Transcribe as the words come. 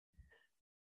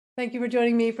Thank you for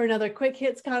joining me for another Quick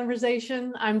Hits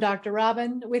conversation. I'm Dr.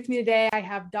 Robin. With me today, I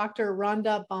have Dr.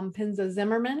 Rhonda Bompinza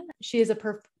Zimmerman. She is a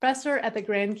professor at the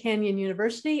Grand Canyon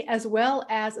University, as well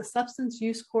as a substance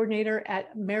use coordinator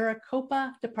at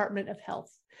Maricopa Department of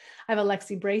Health. I have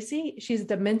Alexi Bracey. She's a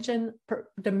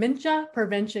dementia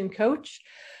prevention coach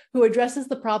who addresses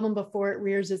the problem before it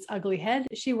rears its ugly head.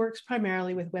 She works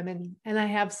primarily with women. And I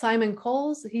have Simon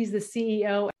Coles. He's the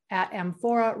CEO at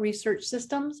Amphora Research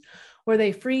Systems, where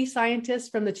they free scientists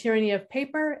from the tyranny of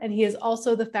paper, and he is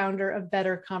also the founder of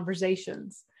Better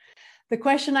Conversations. The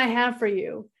question I have for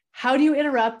you, how do you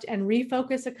interrupt and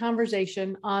refocus a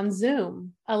conversation on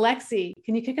Zoom? Alexi,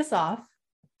 can you kick us off?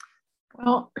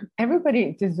 Well,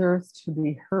 everybody deserves to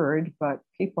be heard, but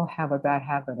people have a bad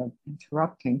habit of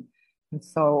interrupting. And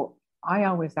so I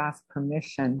always ask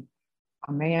permission,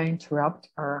 may I interrupt,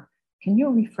 or can you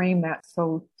reframe that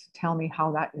to tell me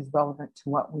how that is relevant to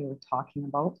what we were talking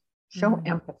about? Show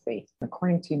empathy.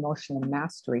 According to emotional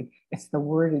mastery, it's the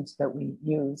wordage that we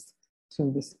use to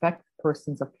respect the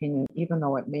person's opinion, even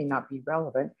though it may not be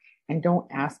relevant, and don't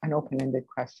ask an open-ended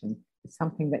question. It's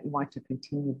something that you want to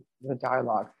continue the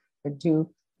dialogue, but do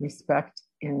respect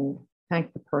and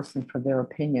thank the person for their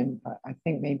opinion. But I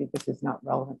think maybe this is not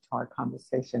relevant to our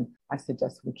conversation. I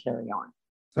suggest we carry on.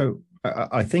 So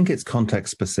I think it's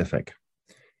context specific.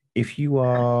 If you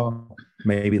are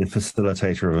maybe the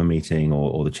facilitator of a meeting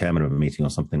or the chairman of a meeting or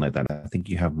something like that, I think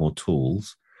you have more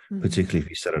tools, particularly if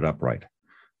you set it up right.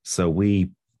 So we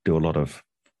do a lot of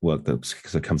work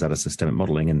that comes out of systemic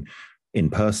modeling, and in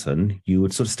person, you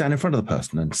would sort of stand in front of the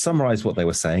person and summarize what they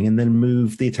were saying and then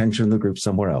move the attention of the group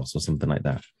somewhere else or something like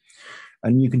that.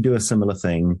 And you can do a similar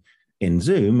thing in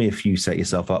Zoom if you set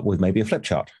yourself up with maybe a flip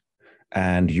chart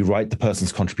and you write the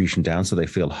person's contribution down so they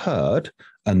feel heard,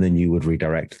 and then you would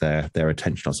redirect their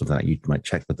attention on something like you might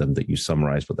check with them that you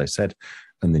summarized what they said,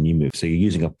 and then you move. So you're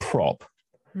using a prop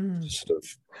to sort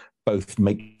of both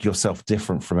make yourself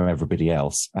different from everybody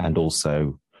else and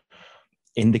also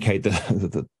indicate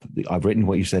that I've written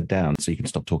what you said down so you can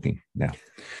stop talking now.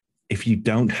 If you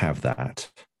don't have that,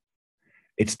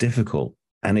 it's difficult.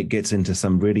 And it gets into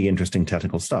some really interesting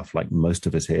technical stuff, like most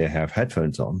of us here have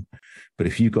headphones on. But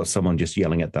if you've got someone just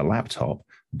yelling at their laptop,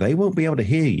 they won't be able to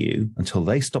hear you until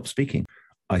they stop speaking.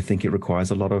 I think it requires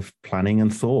a lot of planning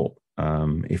and thought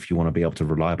if you want to be able to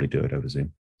reliably do it over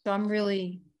Zoom. So I'm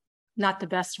really not the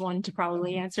best one to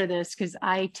probably answer this because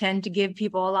I tend to give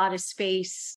people a lot of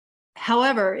space.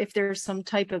 However, if there's some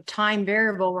type of time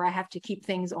variable where I have to keep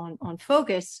things on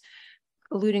focus,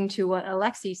 alluding to what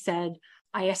Alexi said,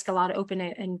 I ask a lot of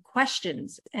open-ended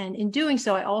questions. And in doing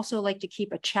so, I also like to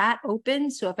keep a chat open.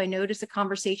 So if I notice a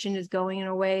conversation is going in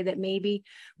a way that maybe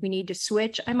we need to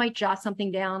switch, I might jot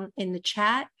something down in the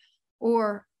chat.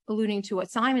 Or alluding to what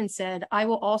Simon said, I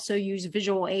will also use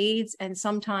visual aids and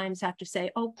sometimes have to say,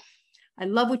 oh, I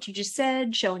love what you just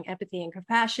said, showing empathy and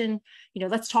compassion.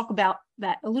 Let's talk about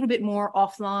that a little bit more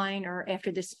offline or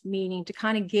after this meeting to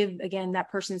kind of give, again,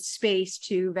 that person space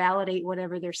to validate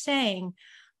whatever they're saying,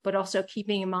 but also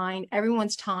keeping in mind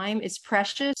everyone's time is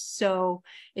precious. So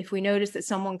if we notice that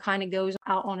someone kind of goes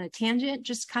out on a tangent,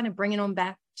 just kind of bringing them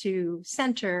back to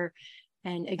center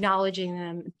and acknowledging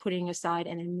them, putting aside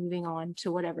and then moving on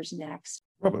to whatever's next.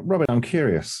 Robert, I'm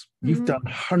curious. You've done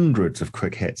hundreds of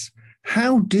quick hits.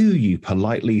 How do you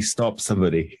politely stop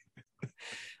somebody?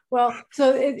 Well,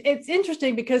 so it's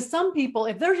interesting because some people,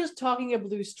 if they're just talking a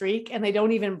blue streak and they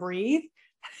don't even breathe,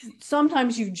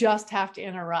 sometimes you just have to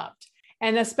interrupt.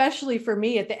 And especially for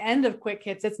me at the end of quick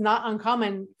hits, it's not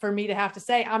uncommon for me to have to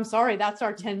say, I'm sorry, that's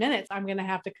our 10 minutes. I'm going to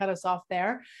have to cut us off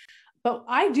there. But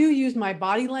I do use my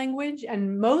body language,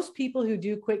 and most people who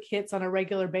do quick hits on a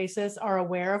regular basis are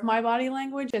aware of my body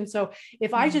language. And so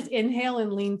if I just inhale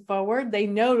and lean forward, they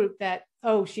know that,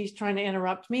 oh, she's trying to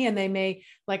interrupt me, and they may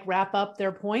like wrap up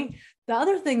their point. The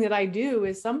other thing that I do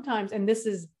is sometimes, and this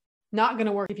is not going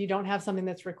to work if you don't have something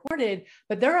that's recorded,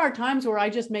 but there are times where I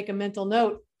just make a mental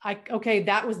note. Okay,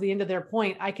 that was the end of their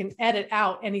point. I can edit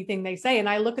out anything they say. And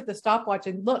I look at the stopwatch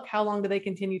and look, how long do they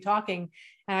continue talking?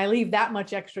 And I leave that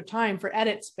much extra time for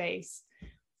edit space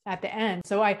at the end.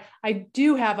 So I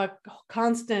do have a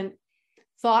constant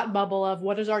thought bubble of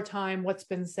what is our time, what's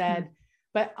been said.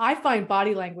 But I find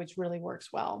body language really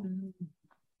works well.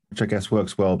 Which I guess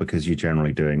works well because you're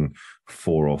generally doing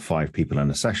 4 or 5 people in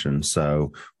a session.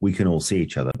 So we can all see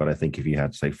each other. But I think if you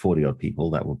had, say, 40 odd people,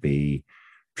 that would be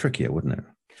trickier, wouldn't it?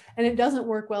 And it doesn't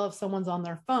work well if someone's on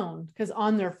their phone, because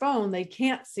on their phone, they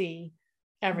can't see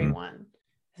everyone.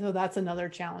 So that's another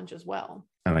challenge as well.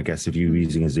 And I guess if you're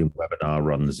using a Zoom webinar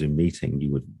rather than a Zoom meeting,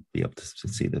 you would be able to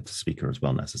see the speaker as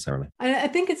well necessarily. And I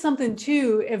think it's something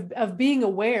too of being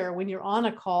aware when you're on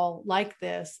a call like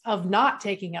this of not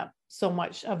taking up so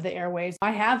much of the airways.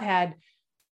 I have had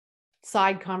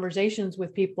side conversations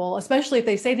with people, especially if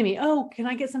they say to me, oh, can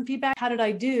I get some feedback? How did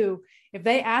I do? If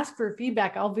they ask for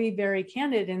feedback, I'll be very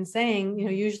candid in saying,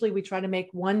 usually we try to make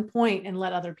one point and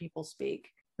let other people speak.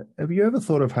 Have you ever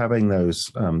thought of having those,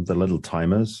 the little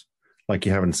timers, like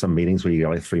you have in some meetings where you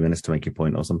got like 3 minutes to make your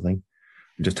point or something?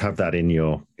 Just have that in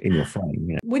your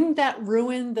frame. Wouldn't that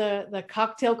ruin the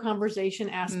cocktail conversation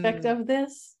aspect of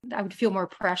this? I would feel more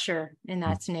pressure in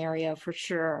that scenario for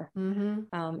sure.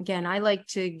 Again, I like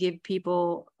to give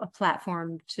people a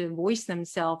platform to voice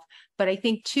themselves, but I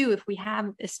think too, if we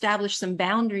have established some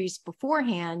boundaries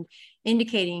beforehand,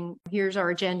 indicating here's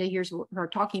our agenda, here's our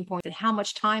talking points, and how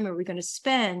much time are we going to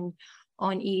spend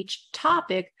on each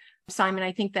topic, Simon,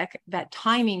 I think that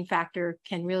timing factor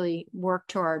can really work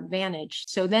to our advantage.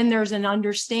 So then there's an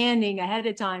understanding ahead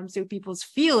of time so people's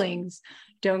feelings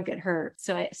don't get hurt.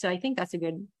 So I think that's a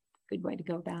good way to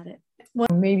go about it. Well,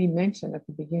 maybe mention at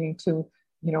the beginning too,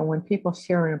 when people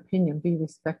share an opinion, be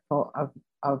respectful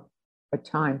of the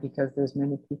time, because there's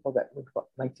many people that would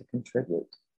like to contribute.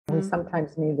 We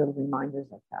sometimes need little reminders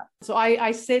like that. So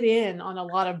I sit in on a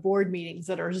lot of board meetings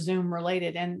that are Zoom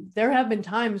related. And there have been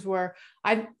times where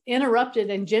I've interrupted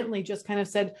and gently just kind of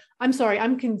said, I'm sorry,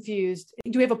 I'm confused.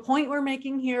 Do we have a point we're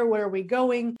making here? Where are we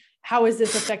going? How is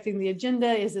this affecting the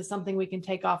agenda? Is this something we can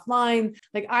take offline?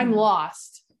 Like, I'm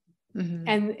lost.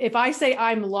 And if I say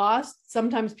I'm lost,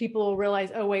 sometimes people will realize,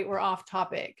 oh, wait, we're off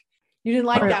topic. You didn't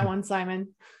like that one, Simon.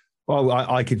 Well,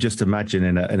 I could just imagine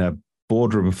in a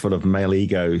boardroom full of male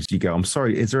egos, you go, I'm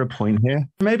sorry, is there a point here?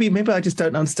 Maybe I just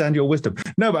don't understand your wisdom.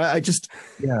 No, but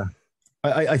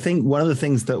I think one of the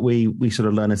things that we sort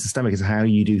of learn in systemic is how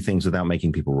you do things without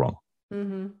making people wrong.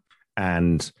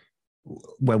 And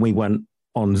when we went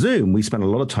on Zoom, we spent a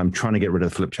lot of time trying to get rid of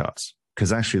the flip charts,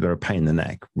 because actually they're a pain in the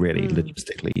neck, really,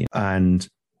 logistically. And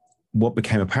what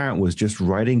became apparent was just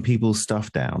writing people's stuff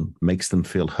down makes them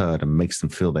feel heard and makes them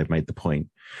feel they've made the point.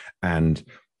 And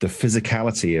the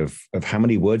physicality of how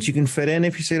many words you can fit in,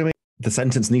 if you see what I mean. The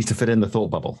sentence needs to fit in the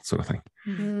thought bubble, sort of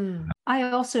thing. I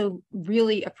also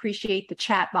really appreciate the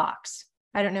chat box.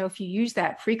 I don't know if you use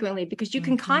that frequently, because you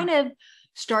can kind of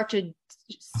start to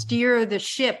steer the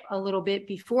ship a little bit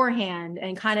beforehand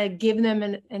and kind of give them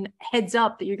an heads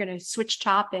up that you're going to switch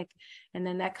topic. And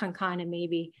then that can kind of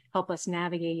maybe help us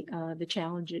navigate the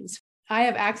challenges. I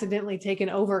have accidentally taken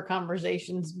over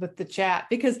conversations with the chat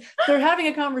because they're having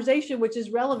a conversation which is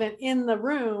relevant in the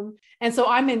room. And so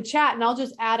I'm in chat and I'll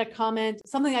just add a comment,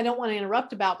 something I don't want to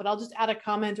interrupt about, but I'll just add a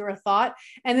comment or a thought.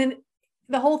 And then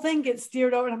the whole thing gets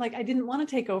steered over. And I'm like, I didn't want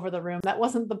to take over the room. That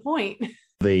wasn't the point.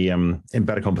 The in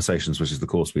Better Conversations, which is the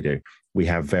course we do, we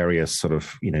have various sort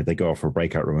of, they go off for a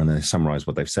breakout room and they summarize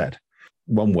what they've said.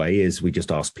 One way is we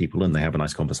just ask people and they have a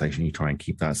nice conversation. You try and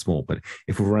keep that small. But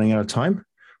if we're running out of time,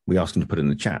 we ask them to put it in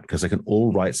the chat, because they can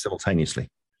all write simultaneously.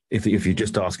 If you're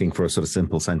just asking for a sort of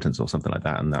simple sentence or something like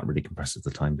that, and that really compresses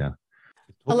the time down.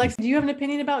 Alexa, do you have an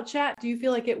opinion about chat? Do you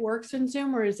feel like it works in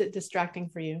Zoom, or is it distracting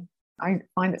for you? I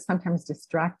find it sometimes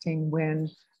distracting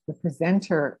when the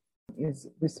presenter is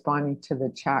responding to the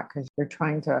chat, because they're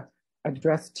trying to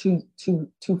address two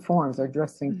forms. They're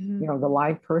addressing, the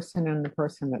live person and the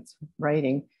person that's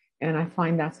writing. And I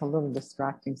find that's a little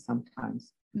distracting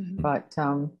sometimes. But,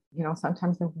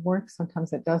 sometimes it works,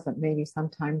 sometimes it doesn't. Maybe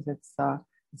sometimes it's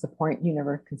a point you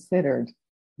never considered,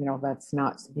 that's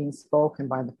not being spoken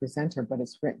by the presenter, but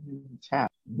it's written in the chat.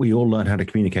 We all learn how to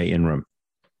communicate in room.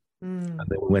 And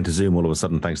then we went to Zoom all of a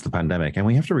sudden, thanks to the pandemic, and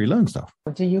we have to relearn stuff.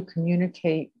 Do you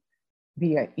communicate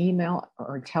via email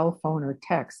or telephone or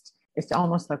text? It's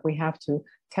almost like we have to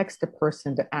text a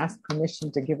person to ask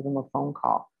permission to give them a phone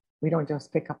call. We don't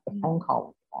just pick up the phone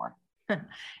call anymore.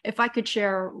 If I could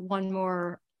share one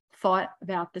more thought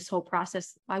about this whole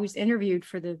process, I was interviewed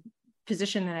for the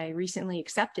position that I recently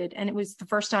accepted, and it was the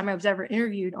first time I was ever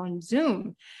interviewed on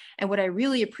Zoom. And what I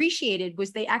really appreciated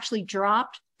was they actually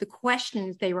dropped the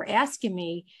questions they were asking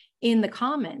me in the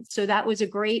comments. So that was a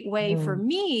great way for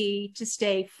me to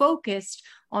stay focused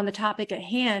on the topic at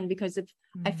hand, because if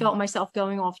I felt myself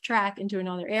going off track into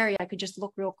another area, I could just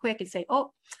look real quick and say,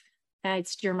 oh, and I'd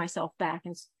steer myself back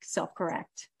and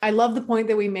self-correct. I love the point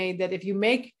that we made, that if you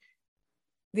make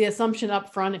the assumption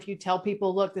up front, if you tell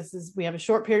people, look, we have a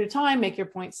short period of time, make your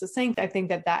point succinct, I think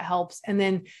that helps. And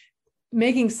then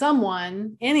making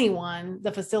anyone,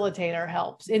 the facilitator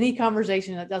helps. Any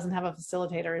conversation that doesn't have a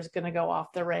facilitator is going to go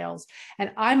off the rails.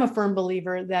 And I'm a firm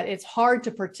believer that it's hard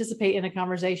to participate in a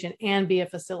conversation and be a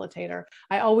facilitator.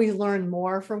 I always learn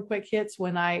more from quick hits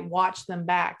when I watch them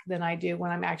back than I do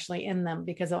when I'm actually in them,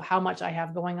 because of how much I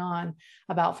have going on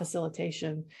about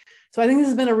facilitation. So I think this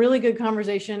has been a really good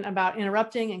conversation about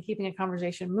interrupting and keeping a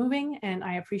conversation moving. And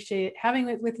I appreciate having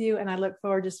it with you. And I look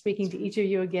forward to speaking to each of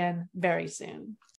you again very soon.